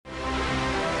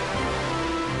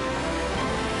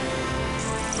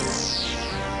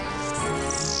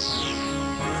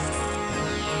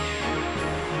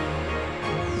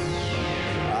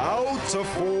out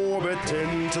of orbit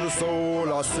into the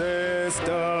solar system.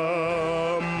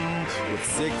 With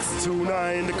 6 to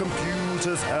 9, the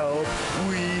computers help.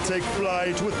 We take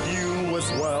flight with you as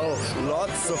well.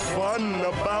 Lots of fun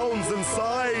abounds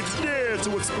inside. Dare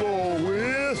to explore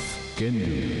with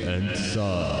Kendi and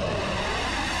Sai.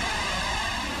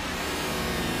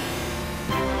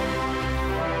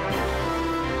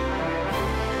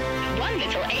 One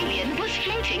little alien was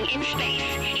floating in space.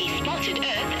 He spotted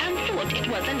Earth and thought it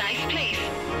was a nice place.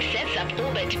 Sets up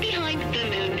orbit behind the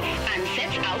moon and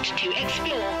sets out to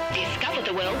explore, discover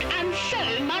the world and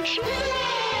so much more.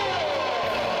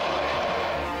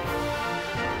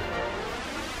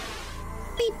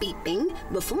 Beep beeping,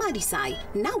 Mufumadi Sai,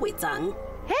 now it's on.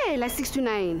 Hey, la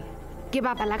 629. Ke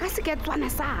bapala ka seketswana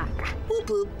sa ka. Boop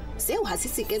boop, seo ha se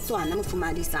seketswana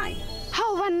Mufumadi Sai. Ha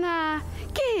o bana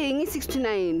ke eng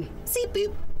 629? See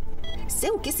boop,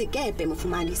 seo ke sekepe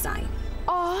Mufumadi Sai.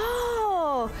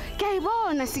 Oh, ke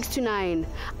bona 629.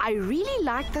 I really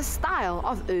like the style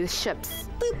of Earth ships.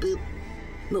 Boop boop,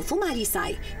 Mufumadi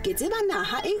Sai, ke tseba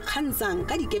naha e kgantsang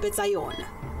ka dikepe tsa yona.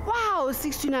 Wow,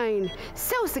 629.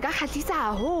 Seo se ka khatlisa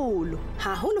haholo.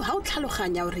 Haholo ha o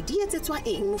tlhaloganya hore di etsetswa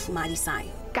eng Mufumadi Sai.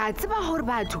 Ka tseba hore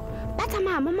batho ba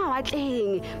tsamaya mo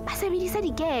mawatleng ba sebedisa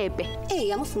dikepe.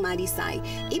 Eya Mufumadi Sai,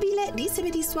 ebile di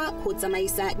sebediswa ho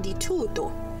tsamaisa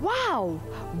dithuto. Wow,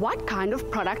 what kind of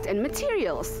product and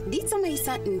materials? Di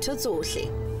tsamaisa ntho tsohle.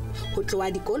 Ho tloha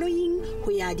dikoloing,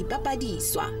 ho ya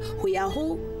dipapadiswa, ho ya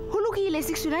ho Hulukile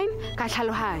 629 ka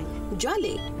tlhalohanya.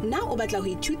 Jwale, na o batla ho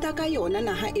ithuta ka yona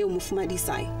naha eo Mufumadi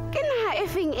Sai. Ke naha e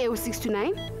feng eo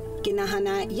 629? Ke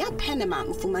nahana ya Panama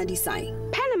Mufumadi Sai.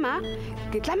 Panama,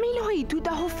 ke tlamehile ho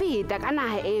ithuta ho feta ka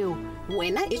naha eo.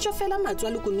 Wena e tlo fela matswa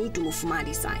lekunutu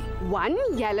Mufumadi Sai.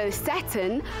 1 yellow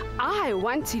Saturn, I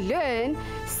want to learn.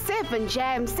 7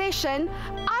 jam session,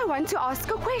 I want to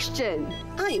ask a question.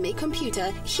 I am a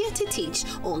computer here to teach.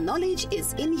 All knowledge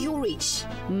is in your reach.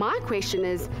 My question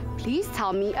is, please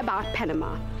tell me about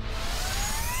Panama.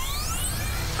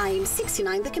 I am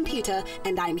 69 the computer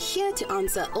and I'm here to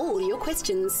answer all your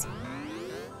questions.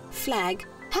 Flag.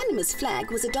 Panama's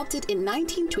flag was adopted in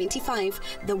 1925.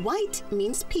 The white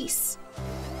means peace.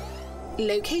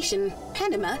 Location.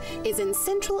 Panama is in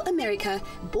Central America,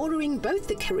 bordering both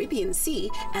the Caribbean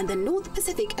Sea and the North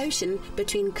Pacific Ocean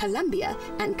between Colombia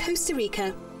and Costa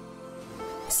Rica.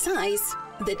 Size.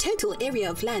 The total area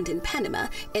of land in Panama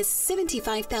is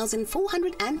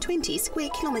 75,420 square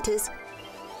kilometers.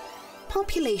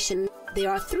 Population.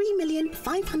 There are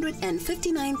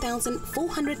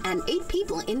 3,559,408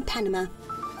 people in Panama.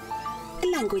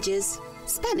 Languages.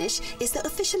 Spanish is the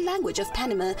official language of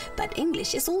Panama, but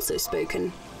English is also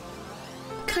spoken.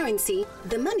 Currency.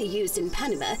 The money used in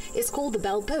Panama is called the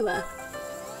Balboa.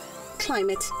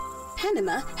 Climate.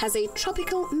 Panama has a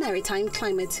tropical maritime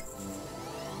climate.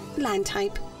 Land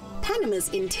type. Panama's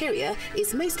interior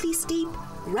is mostly steep,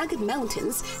 rugged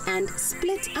mountains and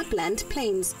split upland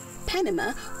plains.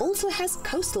 Panama also has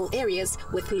coastal areas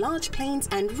with large plains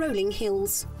and rolling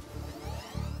hills.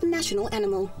 National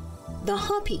animal. The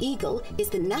harpy eagle is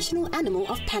the national animal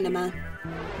of Panama.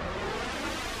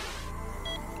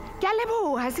 Ke a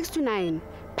leboha 629.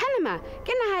 Panama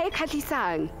ke naha e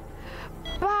khatlisang.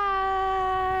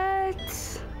 But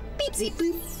Beep zip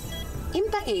boop.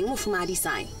 Impa eng Mufumadi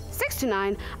Sai.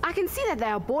 629, I can see that they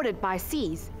are bordered by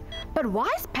seas. But why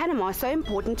is Panama so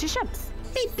important to ships?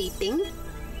 Beep beep ding.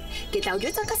 Ke tla o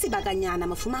jwetsa ka sebakanyana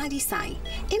Mufumadi Sai.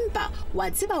 Impa wa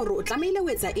tseba hore o tlamehile ho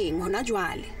etsa eng hona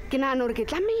jwale. Ke nahana hore ke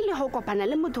tlamehile ho kopana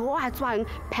le motho o a tswang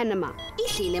Panama.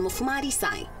 Ehlile Mufumadi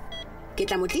Sai. Ke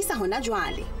tla mo tlisa hona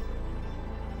jwale.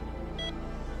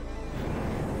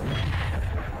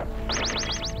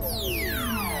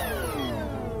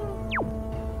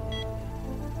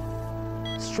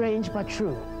 Strange but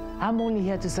true. I'm only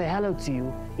here to say hello to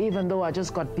you, even though I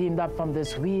just got beamed up from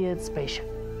this weird spaceship.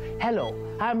 Hello,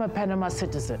 I'm a Panama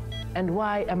citizen. And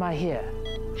why am I here?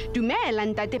 Dumela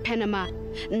ntate Panama.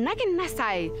 Nna ke nna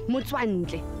Sai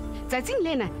motswantle. Tsatsing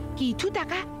lena ke ithuta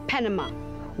ka Panama.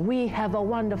 We have a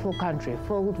wonderful country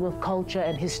filled with culture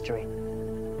and history.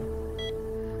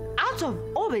 Out of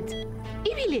orbit.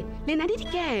 Ibile lena di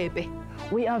dikepe.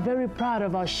 We are very proud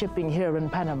of our shipping here in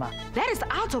Panama. That is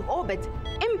out of orbit.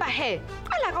 Empa he,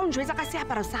 ala ka o njwetsa ka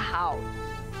seaparo sa hao.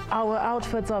 Our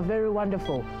outfits are very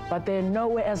wonderful, but they're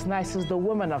nowhere as nice as the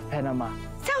women of Panama.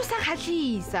 Seo sa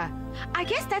khatlisa. I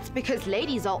guess that's because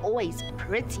ladies are always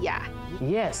prettier.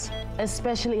 Yes,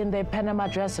 especially in their Panama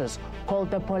dresses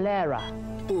called the polera.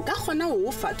 Nka kgona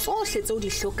ho fa tsohle tseo di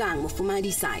hlokang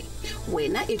Mufumadi Sai.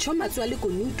 Wena e tjho matswa le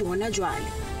kunutu hona jwale.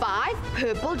 5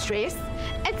 purple dress.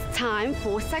 It's time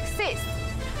for success.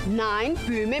 9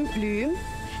 boom and bloom.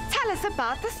 Tell us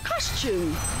about this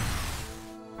costume.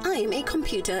 I am a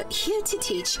computer here to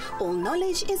teach. All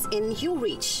knowledge is in your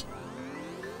reach.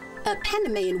 A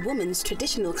Panamanian woman's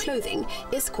traditional clothing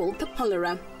is called the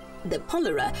polera. The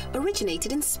polera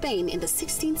originated in Spain in the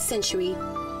 16th century.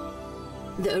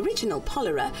 The original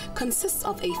polera consists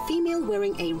of a female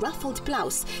wearing a ruffled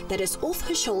blouse that is off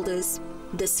her shoulders.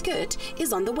 The skirt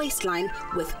is on the waistline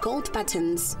with gold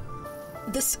buttons.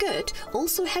 The skirt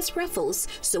also has ruffles,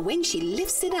 so when she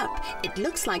lifts it up, it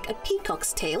looks like a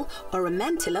peacock's tail or a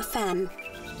mantilla fan.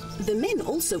 The men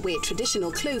also wear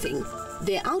traditional clothing.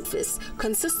 Their outfits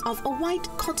consist of a white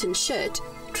cotton shirt,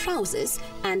 trousers,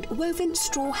 and woven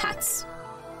straw hats.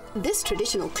 This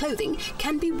traditional clothing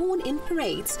can be worn in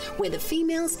parades where the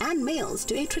females and males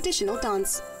do a traditional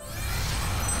dance.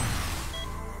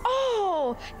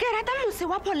 Oh, ke rata mose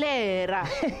wa polera.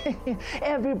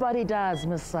 Everybody does,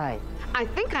 Miss Sai. I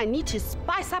think I need to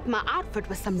spice up my outfit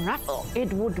with some ruffle.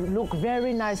 It would look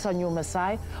very nice on you,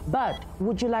 Masai. But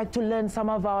would you like to learn some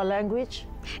of our language?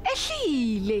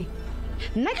 Ehlile.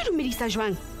 Nna ke dumedisa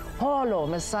jwang? Hello,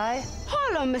 Masai.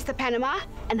 Hello, Mr. Panama.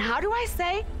 And how do I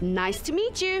say nice to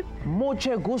meet you?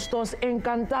 Mucho gustos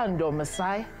encantando,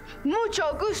 Masai.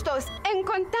 Mucho gustos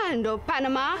encontrando,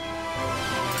 Panama.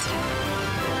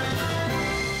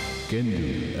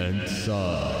 Kendu and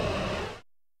Sai.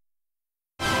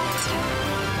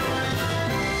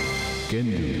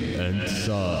 Kendu and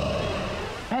Sai.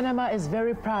 Panama is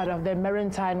very proud of their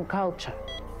maritime culture.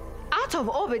 Out of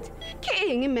orbit, ke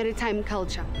eng in maritime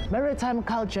culture? Maritime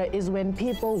culture is when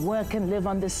people work and live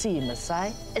on the sea,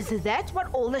 Masai. Is that what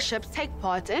all the ships take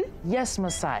part in? Yes,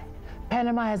 Masai.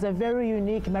 Panama has a very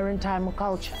unique maritime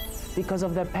culture because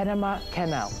of the Panama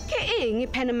Canal. Ke eng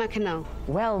Panama Canal?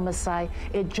 Well, Masai,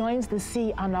 it joins the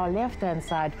sea on our left-hand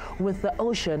side with the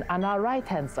ocean on our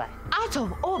right-hand side. Out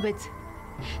of orbit?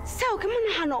 Seo ke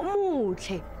monahano o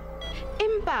motle.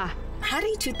 Empa,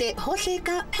 Hari tute hohle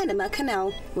ka Panama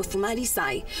Canal with Fumari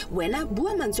Sai. Wena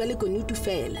bua manzwele konutu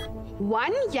fela.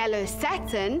 one yellow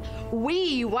Saturn,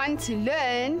 we want to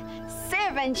learn.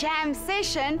 7 jam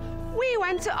session, we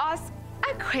want to ask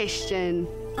a question.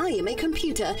 I am a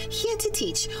computer here to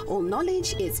teach. All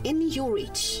knowledge is in your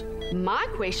reach. My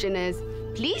question is,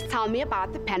 please tell me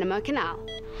about the Panama Canal.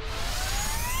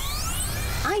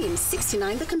 I am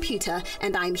 69 the computer,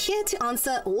 and I'm here to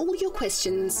answer all your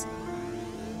questions.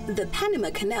 The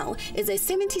Panama Canal is a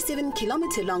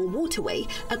 77-kilometer-long waterway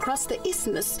across the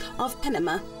Isthmus of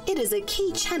Panama. It is a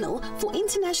key channel for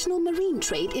international marine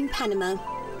trade in Panama.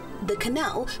 The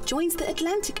canal joins the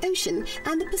Atlantic Ocean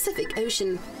and the Pacific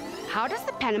Ocean. How does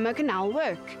the Panama Canal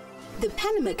work? The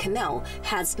Panama Canal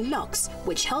has locks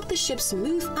which help the ships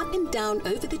move up and down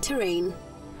over the terrain.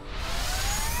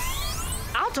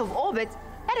 Out of orbit,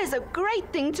 that is a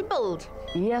great thing to build.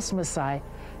 Yes, Masai.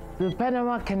 The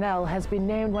Panama Canal has been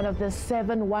named one of the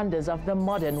 7 wonders of the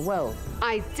modern world.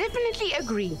 I definitely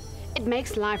agree. It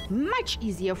makes life much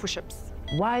easier for ships.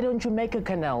 Why don't you make a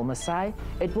canal, Masai?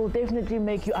 It will definitely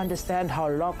make you understand how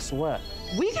locks work.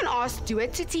 We can ask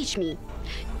Duet to teach me.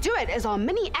 Duet is our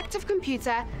mini active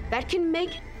computer that can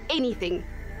make anything.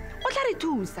 O tla re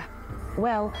thusa.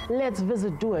 Well, let's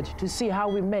visit Duet to see how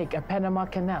we make a Panama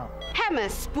Canal. Hammer,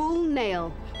 spool,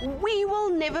 nail. We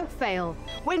will never fail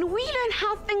when we learn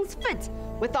how things fit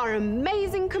with our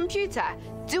amazing computer.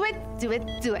 Do it, do it,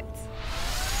 do it.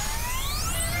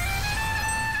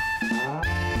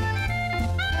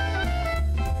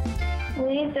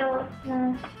 We built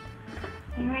the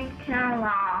Panama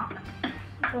Canal.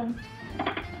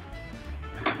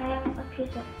 And a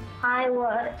piece of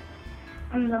plywood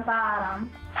on the bottom.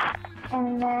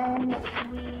 And then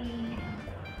we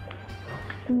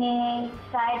made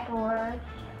sideboards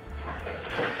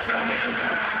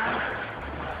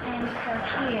and so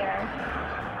here.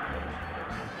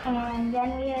 And then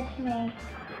we had to make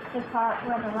the part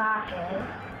where the lock is.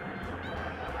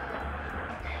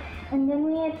 And then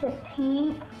we had to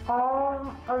paint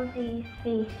all of these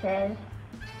spaces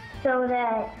so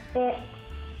that it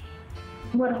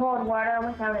would hold water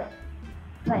without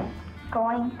it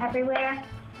going everywhere.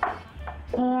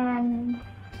 And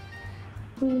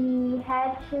we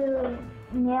had to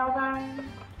nail them,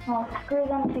 screw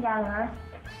them together.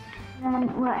 And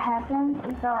then what happens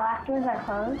is the lockers are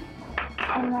closed,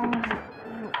 and then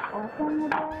you open the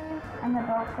doors, and the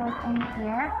door goes in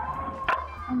here.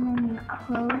 And then you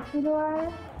close the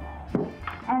doors,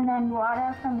 and then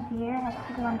water from here has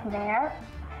to go into there,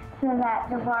 so that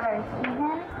the water is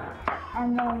even.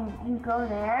 And then you go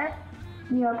there,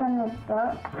 you open the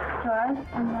doors,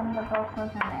 and then the boat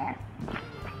goes in there.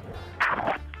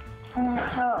 And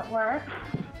that's how it works.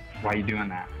 Why are you doing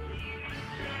that?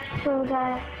 So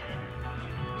that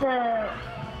the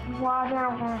water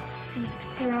will seep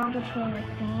through between the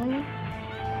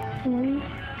seams,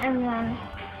 and then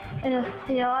it'll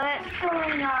seal it,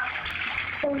 filling up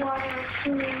the water to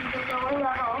the lower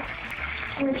level,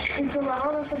 which is the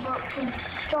level that the boat can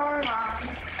start on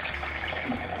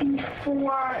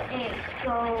before it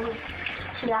goes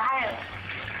to the higher level.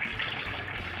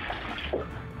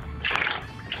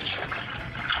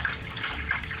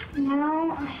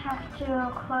 Now I have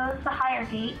to close the higher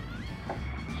gate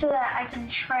so that I can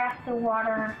trap the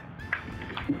water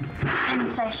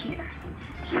inside here,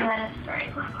 so that it's the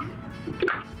right level.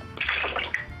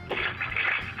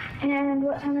 And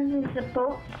what happens is the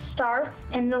boat starts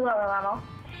in the lower level,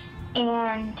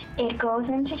 and it goes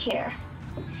into here.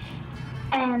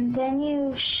 And then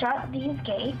you shut these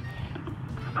gates.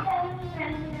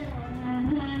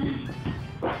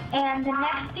 And the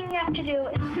next thing you have to do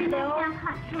is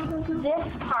fill this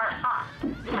part up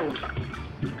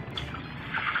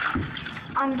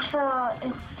until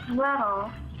it's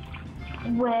level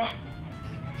with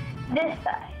this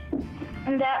side.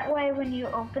 And that way when you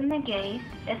open the gate,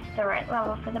 it's the right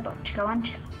level for the boat to go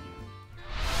into.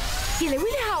 Ke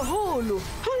lebohile haholo.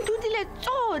 Ho nthutile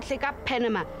tsohle ka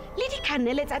Panama le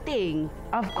dikanele tsa teng.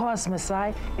 Of course,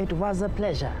 Masai, it was a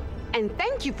pleasure. And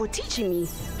thank you for teaching me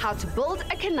how to build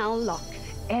a canal lock.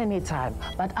 Anytime,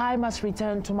 but I must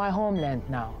return to my homeland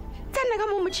now. Tsena ka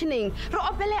mo motjhineng, re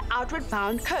opele outward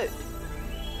bound code.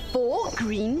 4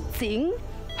 green sing,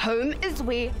 home is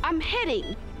where I'm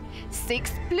heading.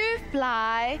 6 blue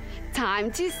fly,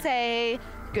 time to say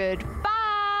goodbye.